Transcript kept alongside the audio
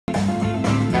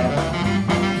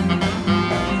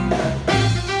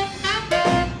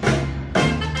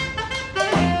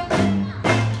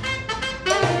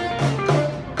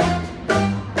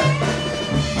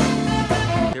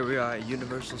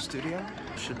Universal Studio.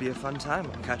 Should be a fun time.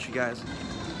 I'll catch you guys.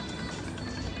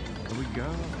 Here we go.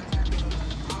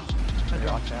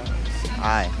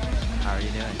 Hi. How are you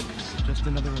doing? Just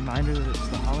another reminder that it's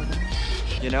the holiday.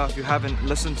 You know, if you haven't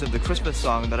listened to the Christmas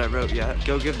song that I wrote yet,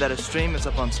 go give that a stream. It's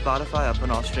up on Spotify, up on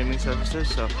all streaming services,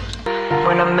 so.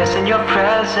 When I'm missing your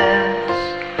presence,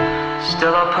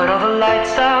 still I'll put all the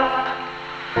lights up,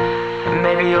 and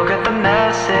maybe you'll get the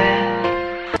message.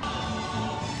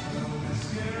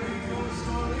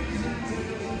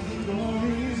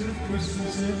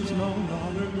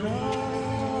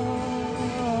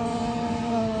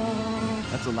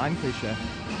 That's a line cliche.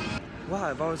 Wow,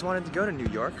 I've always wanted to go to New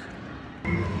York.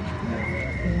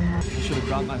 Should have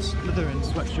brought my Slytherin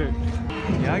sweatshirt.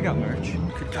 Yeah, I got merch.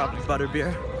 Could cop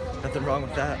butterbeer. Nothing wrong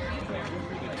with that.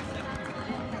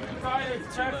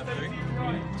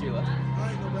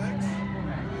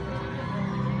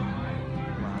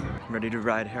 Wow. Ready to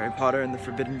ride Harry Potter and the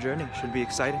Forbidden Journey. Should be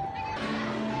exciting.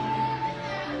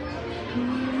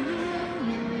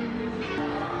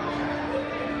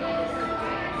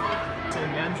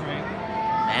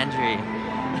 Mandrake.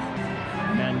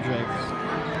 Mandrakes.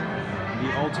 The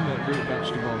ultimate root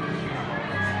vegetable.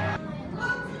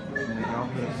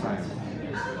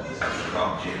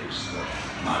 Objects that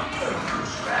my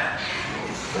purpose rash or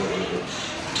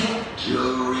fall.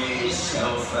 Jewelry,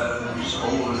 cell phones,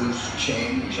 all loose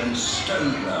change and stow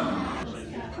them.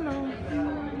 Hello.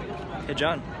 Hey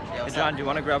John. Hey John, do you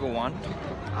want to grab a wand?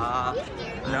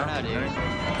 No, dude.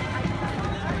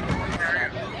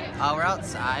 We're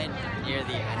outside near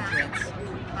the entrance.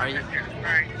 Are you?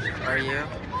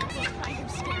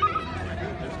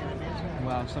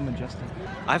 Wow, so majestic.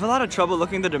 I have a lot of trouble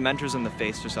looking the Dementors in the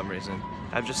face for some reason.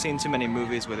 I've just seen too many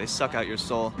movies where they suck out your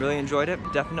soul. Really enjoyed it.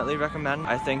 Definitely recommend.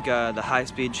 I think the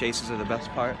high-speed chases are the best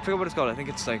part. I forget what it's called. I think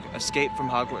it's like Escape from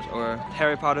Hogwarts or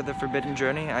Harry Potter the Forbidden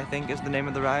Journey, I think is the name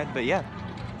of the ride. But yeah.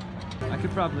 I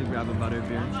could probably grab a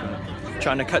butterbeer, but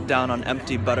trying to cut down on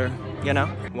empty butter, you know?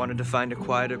 Wanted to find a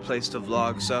quieter place to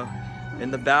vlog, so in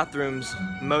the bathrooms,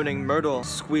 moaning Myrtle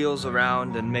squeals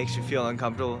around and makes you feel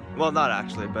uncomfortable. Well, not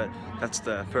actually, but that's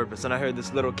the purpose. And I heard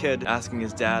this little kid asking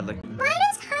his dad, like, why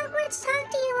does Hogwarts talk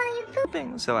to you while you're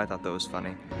pooping? So I thought that was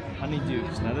funny.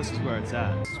 Honeydews, now this is where it's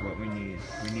at. This is what we need.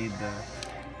 We need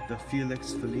the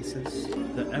Felix Felicis,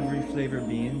 the every flavor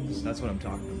beans. That's what I'm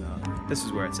talking about. This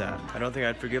is where it's at. I don't think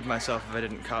I'd forgive myself if I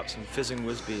didn't cop some fizzing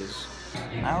Whizbees.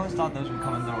 I always thought those would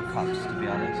come in little cups, to be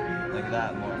honest. Like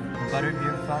that more.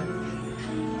 Butterbeer fudge.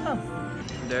 Oh.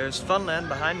 There's Funland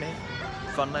behind me.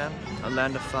 Funland, a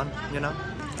land of fun, you know?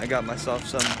 I got myself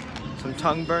some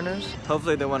tongue burners.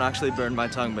 Hopefully they won't actually burn my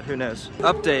tongue, but who knows.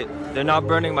 Update, they're not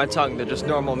burning my tongue, they're just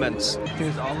normal mints.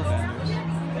 Here's Ollivanders.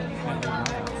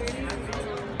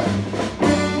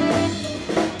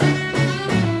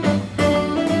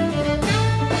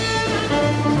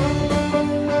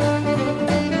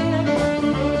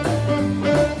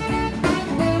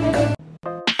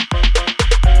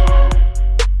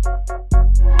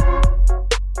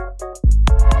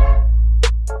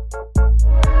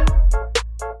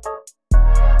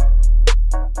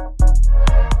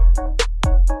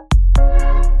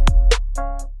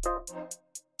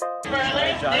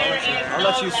 I'll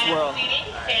let you swirl.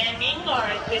 Standing or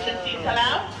cushion seats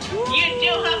allowed. You do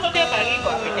have to be go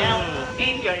up and down.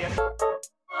 Enjoy your.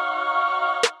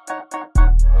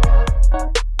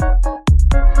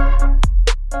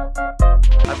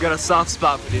 I've got a soft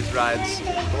spot for these rides.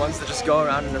 The ones that just go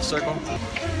around in a circle.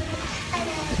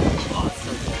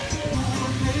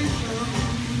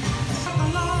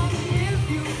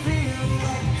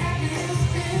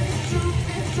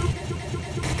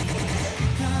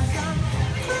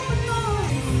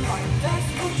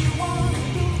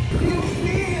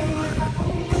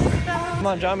 Come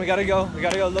on, John, we gotta go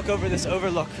look over this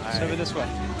overlook. It's over this way.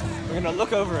 We're gonna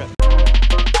look over it.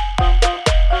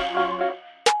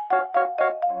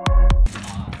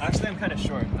 Actually, I'm kind of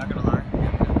short, not gonna lie.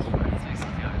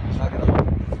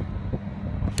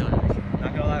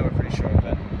 Not gonna lie, we're pretty short,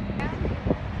 but.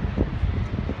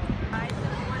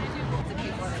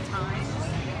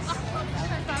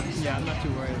 Yeah, I'm not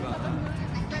too worried about that.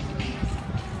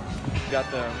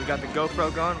 We got the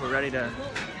GoPro going. We're ready to.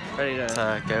 It's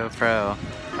a GoPro.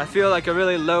 I feel like a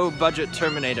really low-budget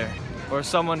Terminator, or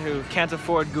someone who can't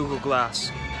afford Google Glass.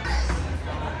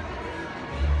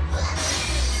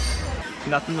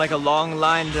 Nothing like a long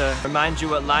line to remind you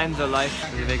what lines are like.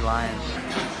 Pretty big line.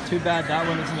 Too bad that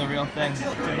one isn't a real thing.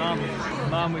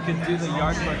 Mom, we could do the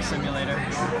yard work simulator.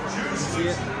 See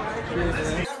it?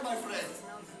 See it?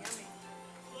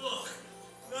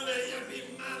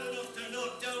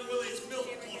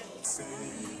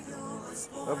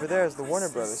 Over there is the Warner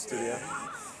Brothers studio.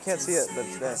 Can't see it, but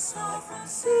it's there.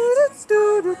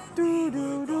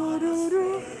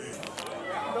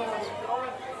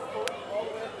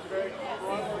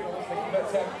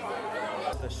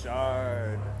 The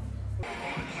shard.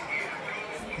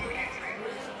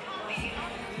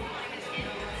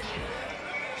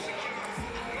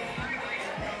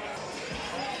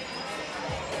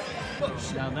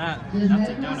 Now that's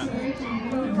a donut.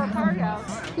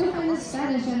 You'll find the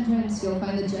Spanish entrance, you'll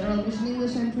find the general admission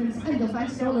English entrance, and you'll find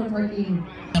stroller parking.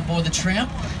 On board the tram,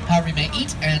 however you may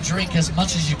eat and drink as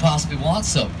much as you possibly want,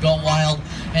 so go wild.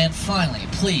 And finally,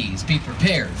 please be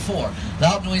prepared for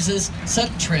loud noises,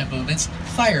 sudden tram movements,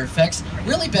 fire effects,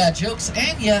 really bad jokes,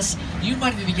 and yes, you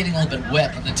might even be getting a little bit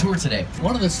wet on the tour today.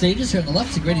 One of the stages here on the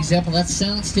left is a great example. That's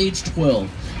Sound Stage 12,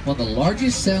 one of the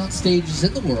largest sound stages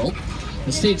in the world.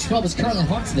 The stage 12 is currently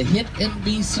home to the hit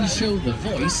NBC show The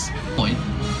Voice.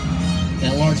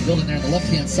 That large building there on the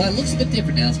left-hand side looks a bit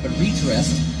different now. It's been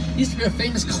redressed. It used to be a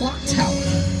famous clock tower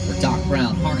where Doc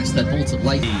Brown harnessed that bolt of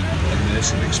light.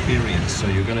 Immersive experience, so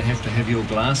you're going to have your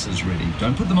glasses ready.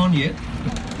 Don't put them on yet.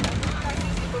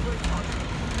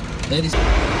 Ladies.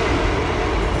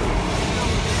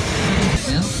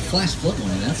 Now, flash flood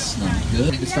warning. That's not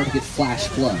good. We start to get flash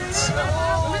floods.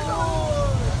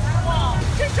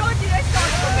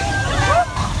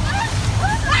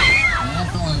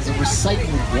 Gallons of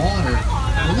recycled water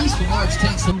released from large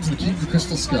tanks home to the King of the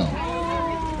Crystal Skull.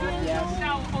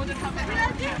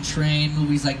 Train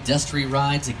movies like Destiny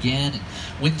Rides Again and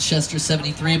Winchester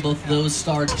 73, both of those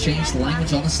stars changed the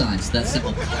language on the signs. That's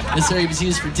simple. This area was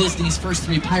used for Disney's first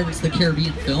 3 Pirates of the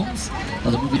Caribbean films.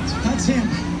 The movie. That's him,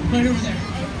 right over there.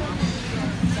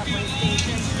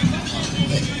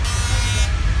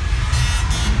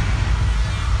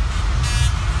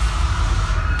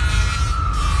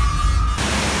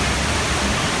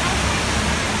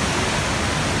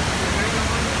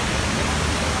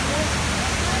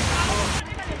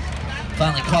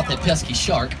 Finally caught that pesky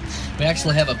shark. We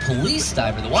actually have a police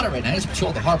diver in the water right now. He's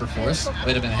patrolling the harbor for us.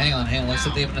 Wait a minute, hang on. Looks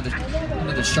like they have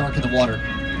another shark in the water.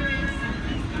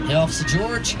 Hey, Officer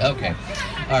George? Okay.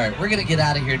 Alright, we're gonna get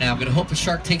out of here now. I'm gonna hope the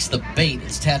shark takes the bait.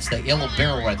 It's attached to that yellow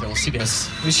barrel right there. We'll see this.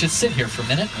 We should sit here for a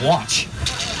minute. Watch.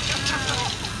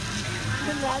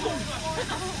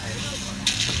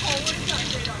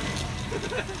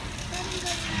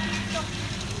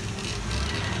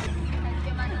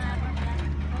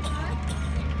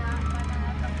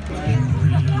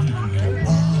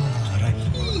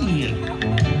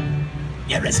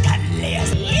 You're as cuddly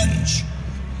as inch.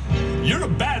 You're a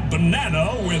bad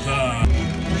banana with a...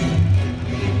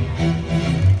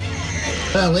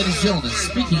 Ladies and gentlemen,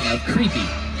 speaking of creepy,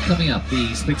 coming up,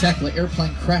 the spectacular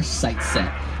airplane crash site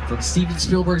set from Steven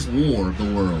Spielberg's War of the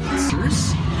Worlds.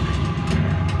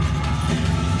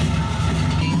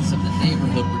 Of the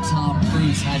neighborhood where Tom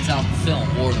Cruise hides out in film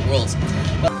War of the Worlds.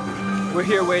 We're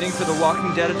here waiting for the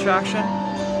Walking Dead attraction.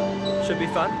 Should be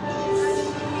fun.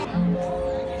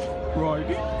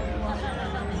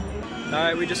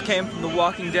 Alright, we just came from the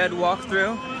Walking Dead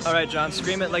walkthrough. Alright, John,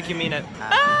 scream it like you mean it.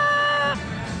 Ah!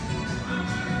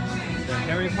 The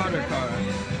Harry Potter car.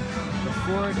 The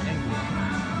Ford and...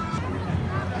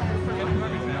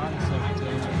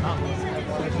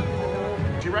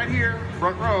 Right here,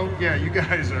 front row. Yeah, you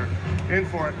guys are in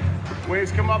for it.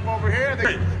 Waves come up over here.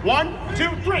 1, 2,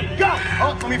 3, go!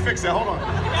 Oh, let me fix that. Hold on.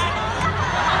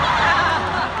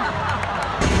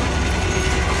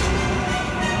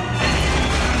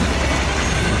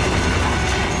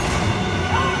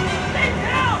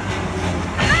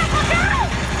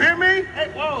 Hear me? Hey,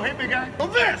 whoa, hey, big guy. Oh,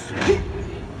 this!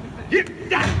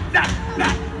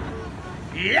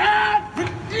 Yeah!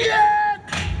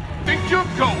 Think you're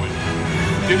going?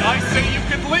 Did I say you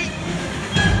could leave?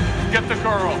 Get the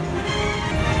girl.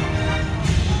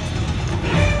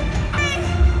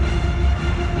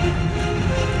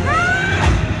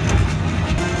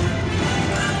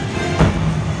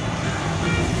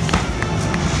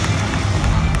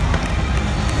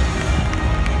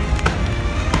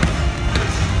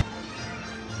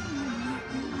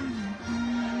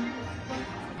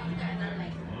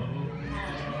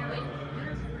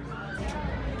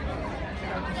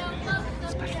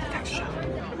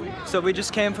 So we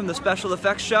just came from the special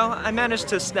effects show. I managed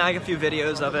to snag a few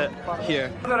videos of it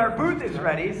here. But our booth is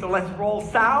ready, so let's roll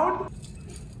sound.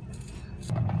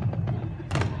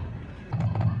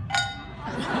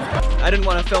 I didn't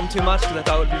want to film too much because I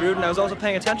thought it would be rude, and I was also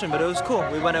paying attention, but it was cool.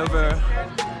 We went over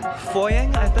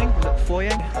Foying, I think. Was it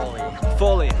Foying?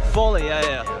 Foley,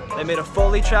 yeah. They made a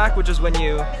Foley track, which is when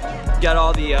you get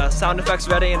all the sound effects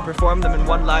ready and perform them in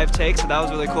one live take, so that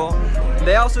was really cool.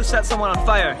 They also set someone on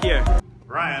fire here.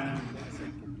 Ryan,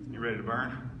 you ready to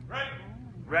burn? Right.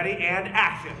 Ready and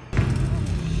action.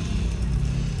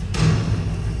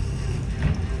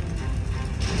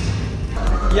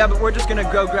 Yeah, but we're just gonna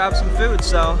go grab some food,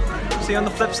 so see you on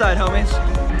the flip side, homies.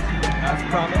 As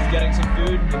promised, getting some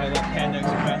food, you know, that Panda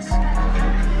Express.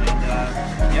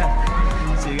 And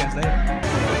yeah, see you guys later.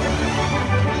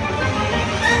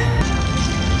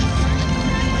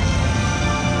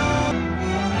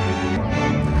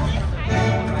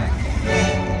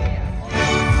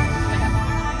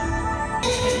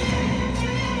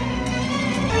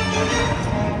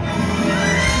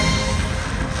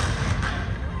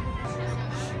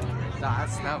 Nah,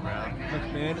 that's snow, bro. Look,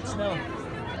 man, it's snow.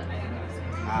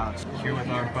 Ouch. Here with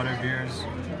our butter beers.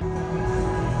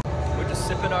 We're just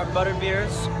sipping our butter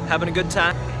beers, having a good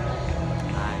time.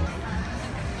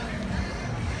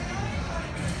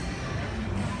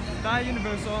 Bye,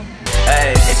 Universal.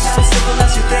 Hey, it's not as simple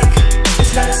as you think.